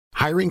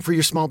Hiring for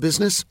your small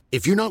business?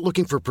 If you're not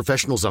looking for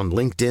professionals on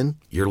LinkedIn,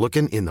 you're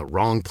looking in the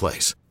wrong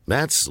place.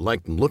 That's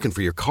like looking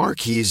for your car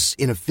keys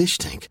in a fish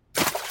tank.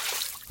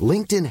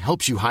 LinkedIn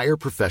helps you hire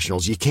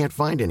professionals you can't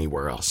find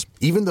anywhere else,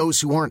 even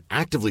those who aren't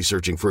actively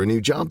searching for a new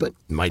job but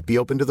might be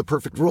open to the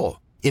perfect role.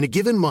 In a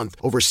given month,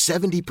 over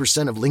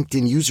 70% of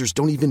LinkedIn users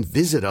don't even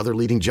visit other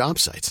leading job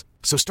sites.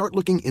 So start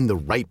looking in the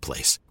right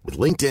place. With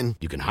LinkedIn,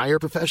 you can hire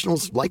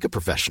professionals like a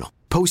professional.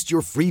 Post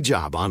your free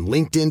job on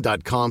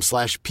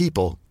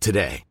linkedin.com/people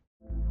today.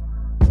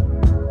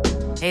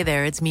 Hey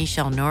there, it's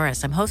Michelle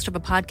Norris. I'm host of a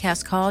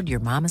podcast called Your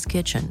Mama's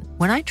Kitchen.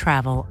 When I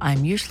travel,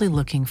 I'm usually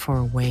looking for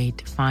a way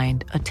to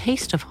find a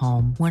taste of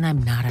home when I'm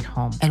not at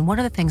home. And one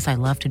of the things I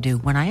love to do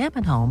when I am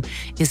at home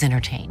is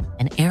entertain.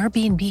 And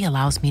Airbnb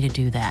allows me to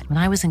do that. When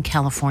I was in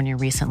California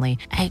recently,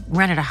 I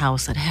rented a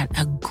house that had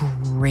a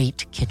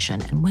great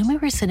kitchen. And when we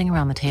were sitting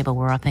around the table,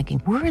 we're all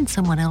thinking, we're in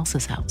someone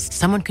else's house.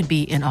 Someone could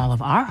be in all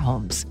of our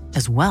homes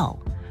as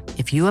well.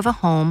 If you have a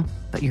home,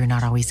 but you're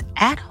not always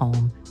at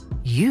home,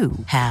 you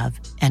have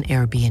an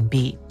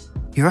Airbnb.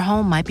 Your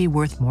home might be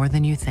worth more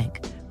than you think.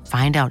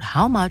 Find out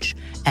how much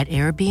at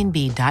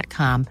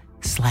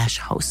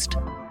airbnb.com/host.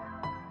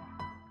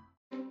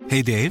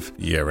 Hey, Dave.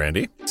 Yeah,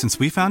 Randy. Since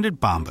we founded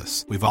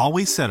Bombas, we've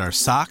always said our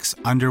socks,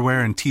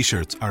 underwear, and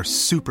T-shirts are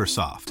super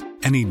soft.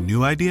 Any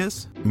new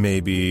ideas?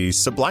 Maybe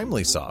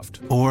sublimely soft.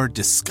 Or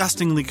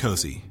disgustingly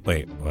cozy.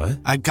 Wait, what?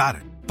 I got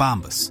it.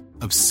 Bombas.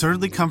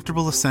 Absurdly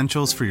comfortable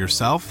essentials for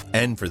yourself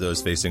and for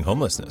those facing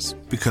homelessness.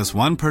 Because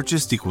one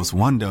purchased equals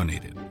one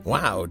donated.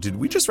 Wow, did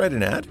we just write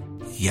an ad?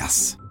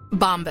 Yes.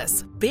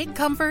 Bombas. Big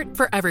comfort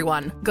for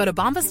everyone. Go to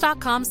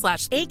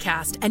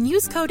bombas.com/ACAST and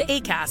use code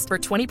ACAST for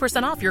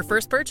 20% off your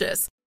first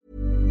purchase.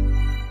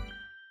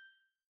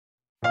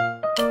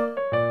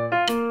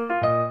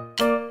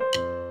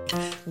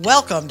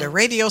 Welcome to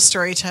Radio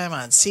Storytime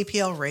on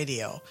CPL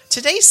Radio.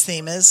 Today's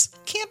theme is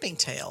Camping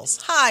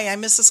Tales. Hi,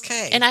 I'm Mrs.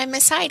 K. And I'm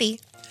Miss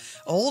Heidi.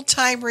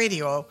 Old-time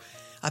radio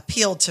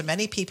appealed to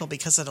many people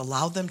because it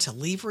allowed them to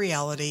leave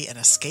reality and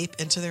escape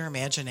into their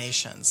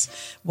imaginations.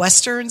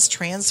 Westerns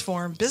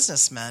transformed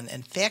businessmen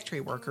and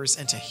factory workers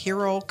into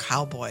hero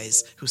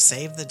cowboys who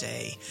saved the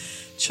day.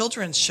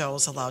 Children's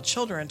shows allowed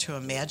children to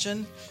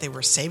imagine they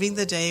were saving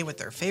the day with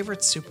their favorite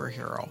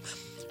superhero,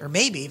 or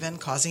maybe even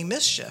causing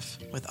mischief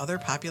with other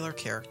popular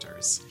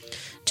characters.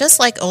 Just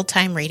like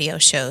old-time radio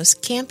shows,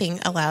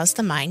 camping allows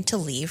the mind to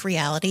leave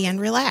reality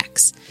and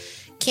relax.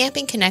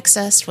 Camping connects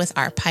us with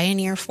our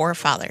pioneer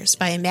forefathers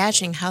by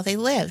imagining how they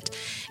lived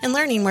and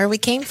learning where we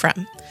came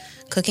from.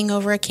 Cooking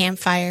over a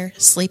campfire,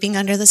 sleeping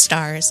under the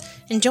stars,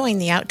 enjoying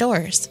the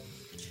outdoors.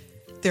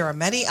 There are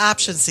many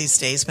options these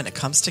days when it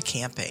comes to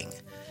camping.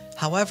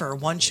 However,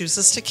 one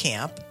chooses to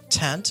camp,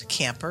 tent,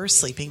 camper,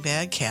 sleeping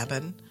bag,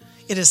 cabin.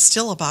 It is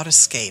still about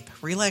escape,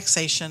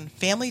 relaxation,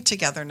 family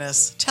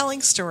togetherness,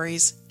 telling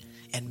stories,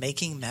 and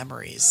making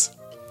memories.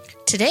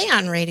 Today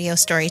on Radio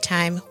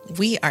Storytime,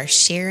 we are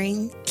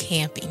sharing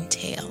camping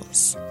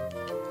tales.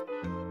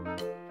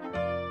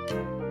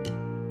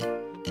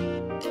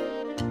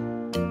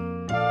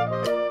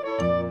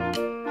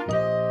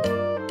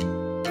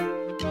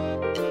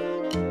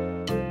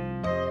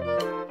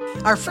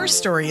 Our first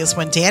story is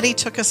When Daddy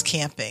Took Us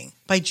Camping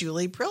by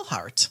Julie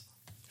Brilhart,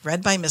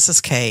 read by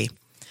Mrs. K.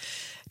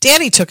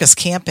 Daddy took us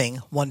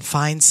camping one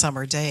fine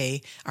summer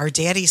day. Our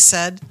daddy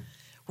said,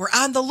 "We're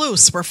on the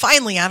loose. We're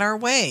finally on our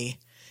way."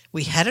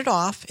 We headed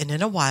off, and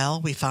in a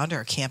while we found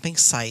our camping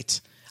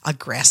site. A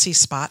grassy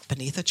spot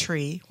beneath a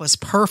tree was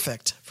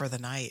perfect for the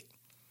night.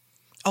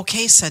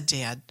 "Okay," said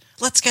Dad,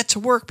 "let's get to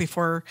work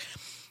before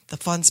the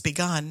fun's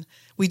begun."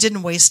 We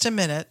didn't waste a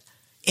minute,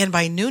 and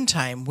by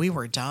noontime we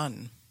were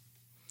done.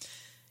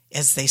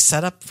 As they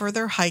set up for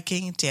their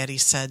hiking, Daddy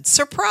said,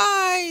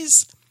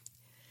 "Surprise!"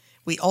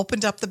 We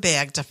opened up the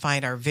bag to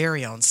find our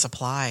very own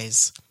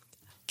supplies.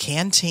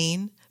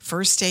 Canteen,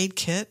 first aid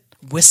kit,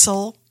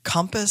 whistle,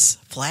 compass,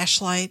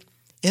 flashlight,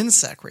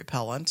 insect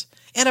repellent,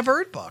 and a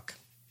bird book.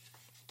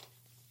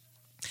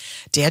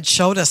 Dad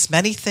showed us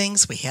many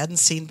things we hadn't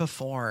seen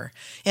before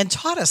and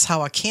taught us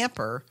how a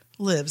camper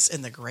lives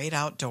in the great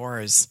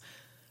outdoors.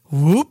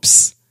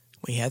 Whoops!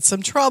 We had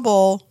some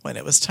trouble when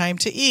it was time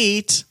to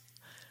eat.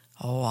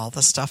 Oh, all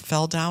the stuff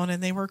fell down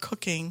and they were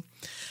cooking.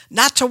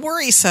 "Not to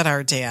worry," said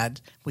our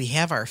dad. "We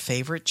have our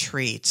favorite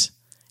treat."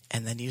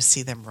 And then you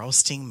see them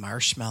roasting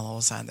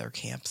marshmallows on their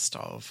camp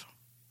stove.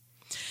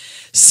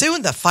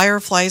 Soon the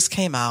fireflies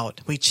came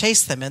out. We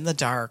chased them in the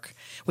dark.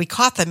 We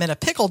caught them in a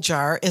pickle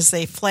jar as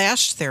they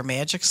flashed their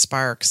magic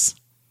sparks.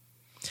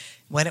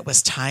 When it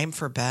was time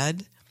for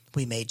bed,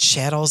 we made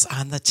shadows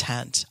on the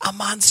tent. A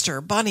monster,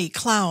 bunny,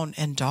 clown,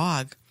 and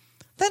dog.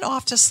 Then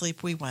off to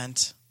sleep we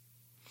went.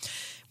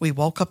 We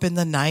woke up in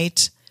the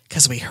night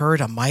because we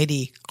heard a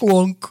mighty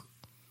clunk.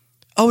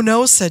 "Oh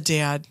no," said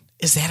Dad.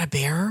 "Is that a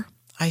bear?"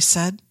 I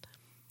said.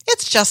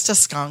 "It's just a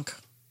skunk."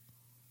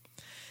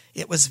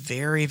 It was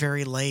very,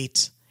 very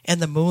late,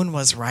 and the moon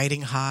was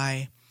riding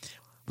high.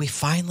 We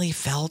finally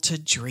fell to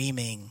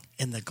dreaming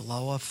in the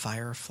glow of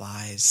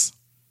fireflies.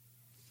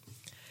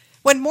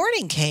 When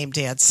morning came,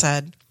 Dad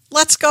said,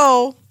 "Let's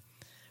go."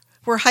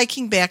 We're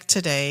hiking back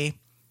today.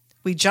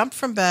 We jumped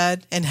from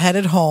bed and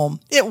headed home.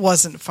 It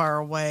wasn't far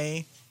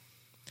away.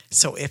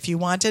 So if you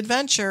want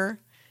adventure,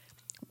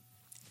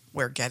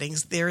 where getting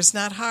there is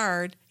not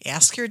hard,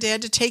 ask your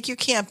dad to take you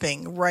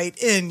camping right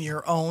in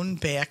your own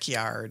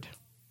backyard.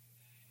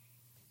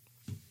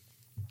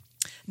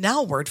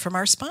 Now, a word from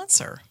our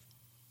sponsor.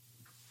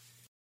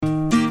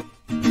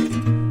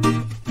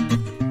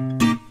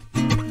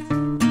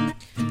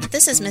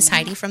 This is Miss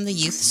Heidi from the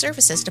Youth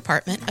Services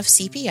Department of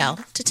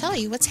CPL to tell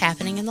you what's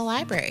happening in the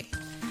library.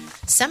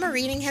 Summer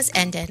reading has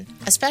ended.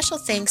 A special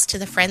thanks to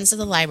the Friends of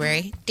the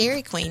Library,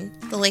 Dairy Queen,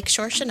 the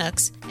Lakeshore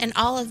Chinooks, and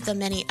all of the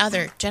many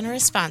other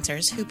generous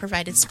sponsors who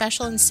provided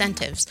special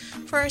incentives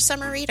for our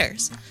summer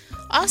readers.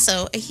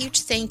 Also, a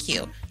huge thank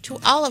you to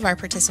all of our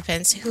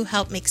participants who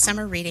helped make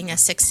summer reading a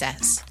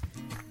success.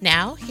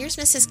 Now, here's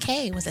Mrs.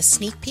 K with a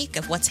sneak peek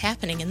of what's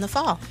happening in the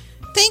fall.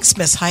 Thanks,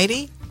 Miss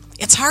Heidi.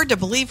 It's hard to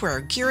believe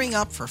we're gearing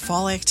up for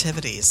fall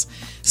activities.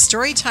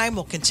 Story time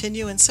will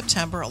continue in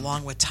September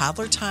along with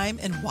Toddler Time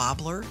and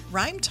Wobbler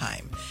Rhyme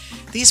Time.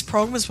 These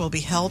programs will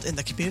be held in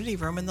the community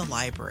room in the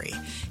library.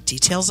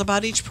 Details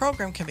about each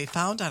program can be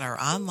found on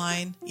our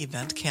online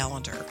event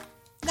calendar.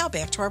 Now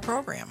back to our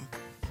program.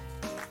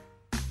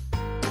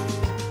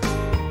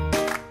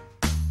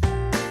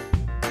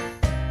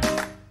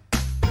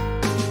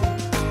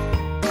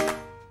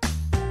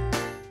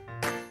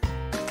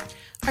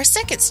 Our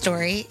second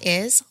story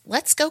is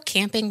Let's Go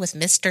Camping with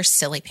Mr.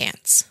 Silly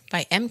Pants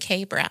by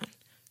M.K. Brown,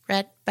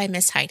 read by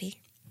Miss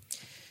Heidi.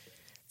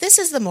 This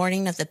is the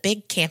morning of the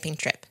big camping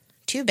trip.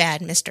 Too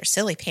bad Mr.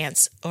 Silly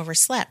Pants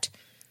overslept.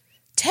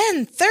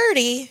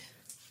 10:30?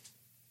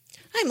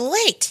 I'm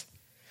late.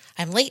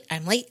 I'm late.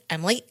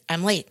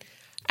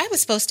 I was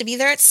supposed to be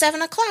there at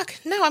 7 o'clock.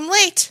 Now I'm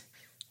late.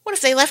 What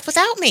if they left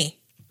without me?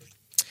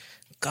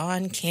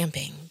 Gone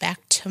camping.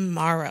 Back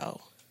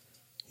tomorrow.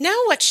 Now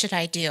what should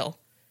I do?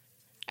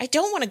 I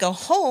don't want to go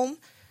home.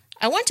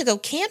 I want to go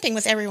camping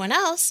with everyone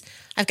else.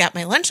 I've got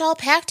my lunch all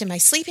packed and my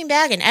sleeping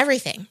bag and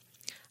everything.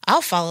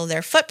 I'll follow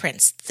their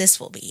footprints. This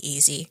will be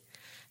easy.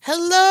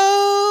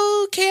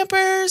 Hello,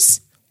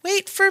 campers.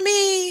 Wait for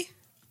me.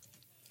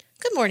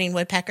 Good morning,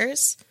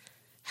 woodpeckers.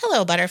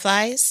 Hello,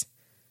 butterflies.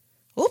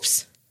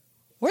 Oops.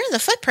 Where are the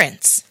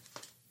footprints?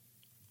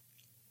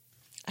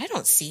 I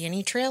don't see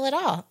any trail at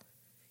all.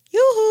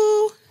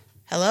 Yoo-hoo.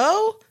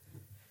 Hello?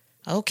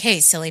 Okay,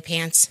 Silly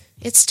Pants.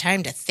 It's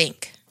time to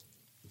think.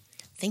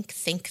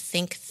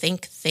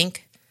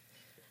 Think.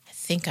 I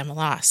think I'm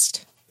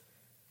lost.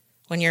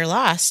 When you're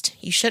lost,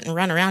 you shouldn't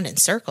run around in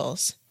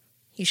circles.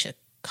 You should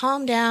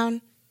calm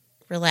down,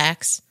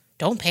 relax,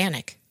 don't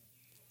panic,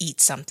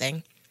 eat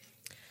something.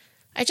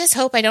 I just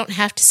hope I don't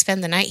have to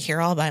spend the night here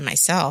all by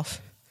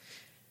myself.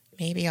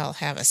 Maybe I'll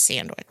have a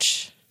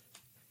sandwich.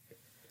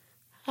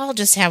 I'll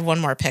just have one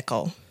more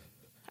pickle.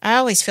 I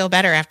always feel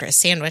better after a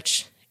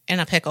sandwich and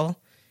a pickle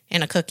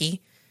and a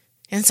cookie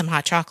and some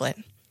hot chocolate.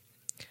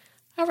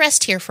 I'll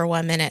rest here for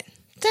 1 minute,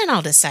 then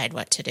I'll decide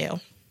what to do.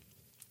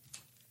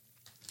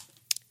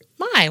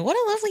 My, what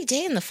a lovely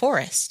day in the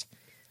forest.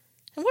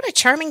 And what a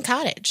charming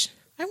cottage.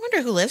 I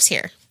wonder who lives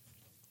here.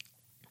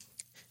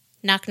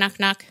 Knock, knock,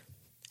 knock.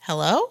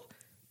 Hello?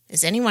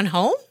 Is anyone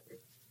home?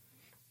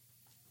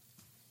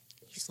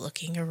 He's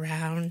looking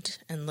around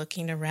and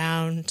looking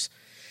around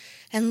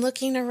and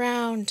looking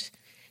around.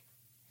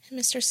 And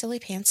Mr. Silly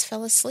Pants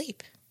fell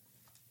asleep.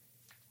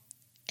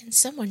 And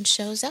someone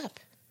shows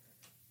up.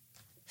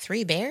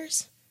 3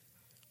 bears?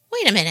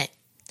 Wait a minute.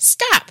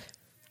 Stop!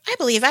 I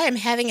believe I am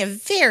having a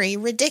very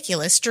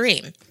ridiculous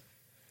dream.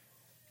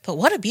 But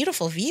what a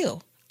beautiful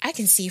view. I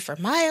can see for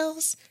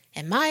miles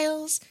and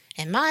miles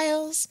and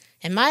miles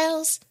and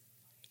miles.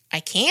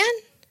 I can?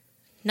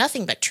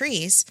 Nothing but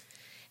trees.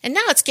 And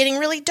now it's getting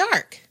really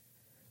dark.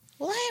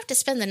 Will I have to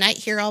spend the night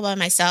here all by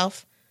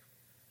myself?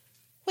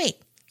 Wait,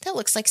 that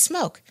looks like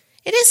smoke.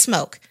 It is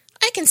smoke.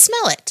 I can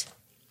smell it.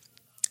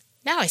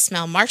 Now I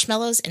smell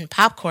marshmallows and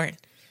popcorn.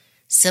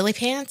 Silly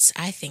Pants,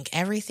 I think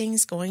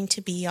everything's going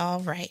to be all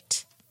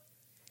right.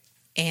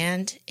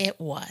 And it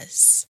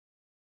was.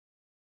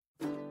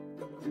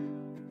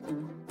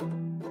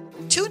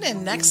 Tune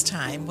in next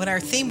time when our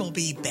theme will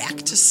be Back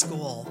to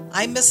School.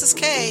 I'm Mrs.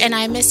 K. And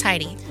I'm Miss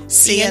Heidi.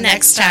 See you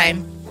next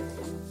time.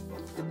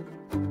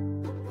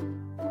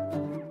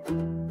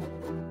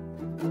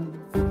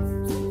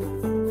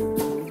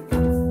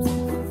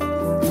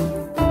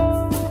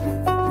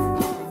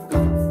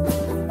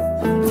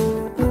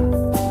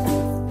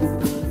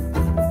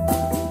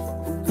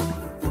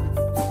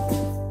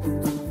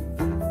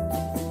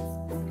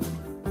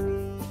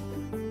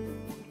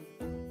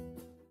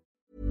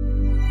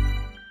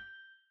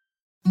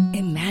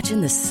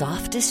 Imagine the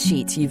softest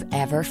sheets you've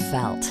ever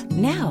felt.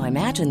 Now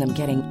imagine them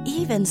getting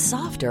even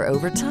softer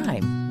over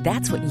time.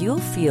 That's what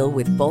you'll feel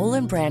with Boll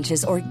 &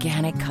 Branch's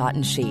organic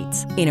cotton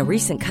sheets. In a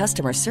recent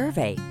customer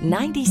survey,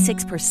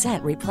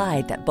 96%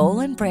 replied that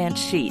Boll & Branch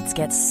sheets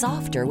get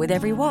softer with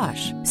every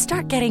wash.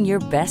 Start getting your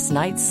best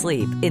night's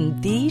sleep in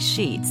these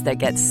sheets that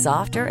get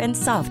softer and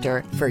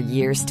softer for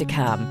years to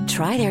come.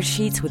 Try their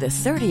sheets with a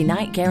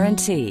 30-night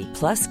guarantee.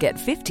 Plus, get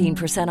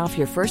 15% off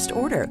your first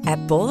order at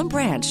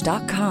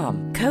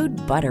bollandbranch.com. Code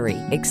BUTTERY.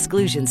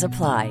 Exclusions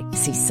apply.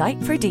 See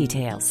site for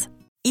details.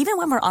 Even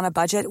when we're on a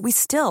budget, we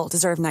still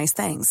deserve nice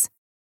things.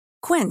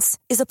 Quince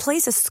is a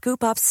place to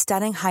scoop up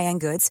stunning high-end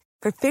goods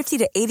for 50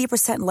 to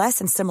 80% less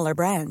than similar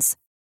brands.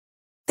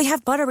 They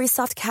have buttery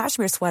soft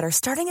cashmere sweaters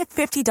starting at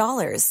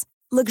 $50,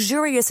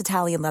 luxurious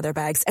Italian leather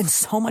bags, and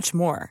so much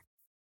more.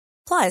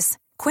 Plus,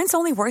 Quince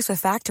only works with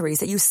factories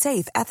that use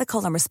safe,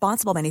 ethical, and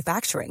responsible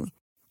manufacturing.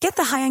 Get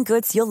the high-end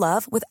goods you'll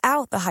love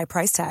without the high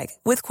price tag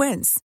with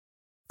Quince.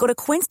 Go to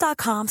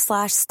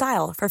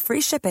quince.com/style for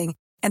free shipping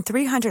and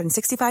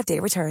 365-day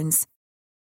returns.